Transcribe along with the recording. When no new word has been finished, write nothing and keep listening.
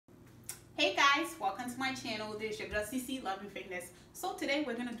guys, welcome to my channel. This is your girl CC Love and Fitness. So today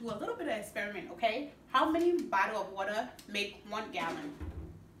we're gonna do a little bit of experiment, okay? How many bottle of water make 1 gallon?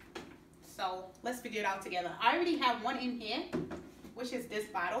 So let's figure it out together. I already have one in here, which is this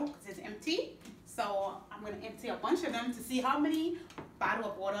bottle because it's empty. So I'm gonna empty a bunch of them to see how many bottle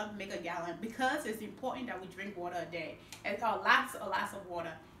of water make a gallon, because it's important that we drink water a day. And lots of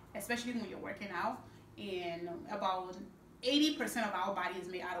water, especially when you're working out. And about 80% of our body is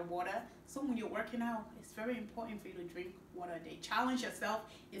made out of water. So when you're working out, it's very important for you to drink water a day. Challenge yourself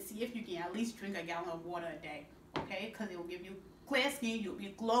and see if you can at least drink a gallon of water a day, okay? Because it will give you clear skin, you'll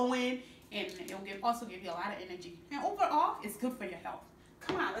be glowing, and it will also give you a lot of energy. And overall, it's good for your health.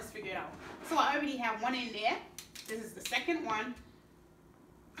 Come on, let's figure it out. So I already have one in there. This is the second one.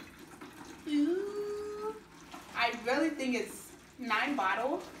 Ooh, I really think it's 9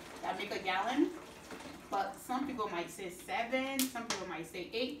 bottles that make a gallon. But some people might say 7, some people might say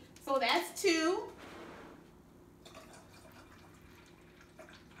 8. So that's 2.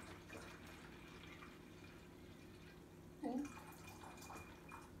 Ooh.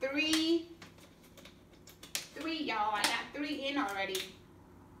 3, y'all. I got 3 in already.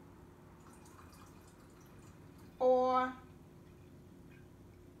 4.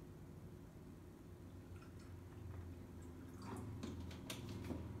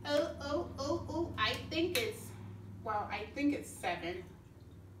 Oh, I think it's 7.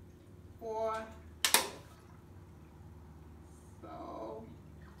 4. So, oh,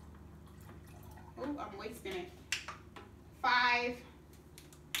 I'm wasting it. 5,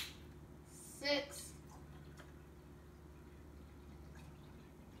 6.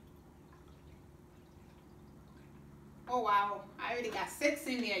 Oh wow, I already got 6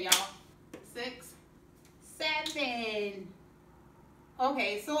 in there, y'all. 6, 7.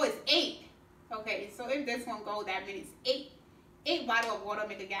 Okay, so it's 8. Okay, so if this one goes, that means 8 bottles of water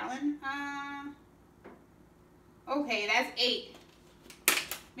make a gallon. Okay, that's 8.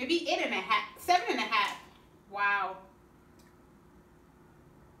 Maybe 8.5, 7.5. Wow.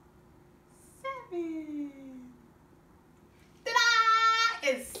 7. Ta-da!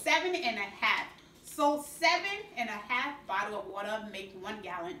 It's 7.5. So 7.5 bottles of water make 1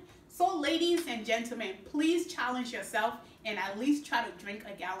 gallon. So ladies and gentlemen, please challenge yourself and at least try to drink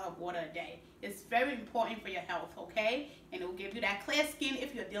a gallon of water a day. It's very important for your health, okay? And it will give you that clear skin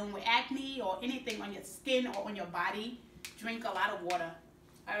if you're dealing with acne or anything on your skin or on your body. Drink a lot of water,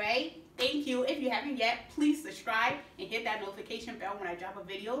 all right? Thank you. If you haven't yet, please subscribe and hit that notification bell when I drop a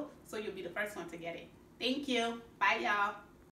video so you'll be the first one to get it. Thank you. Bye, y'all.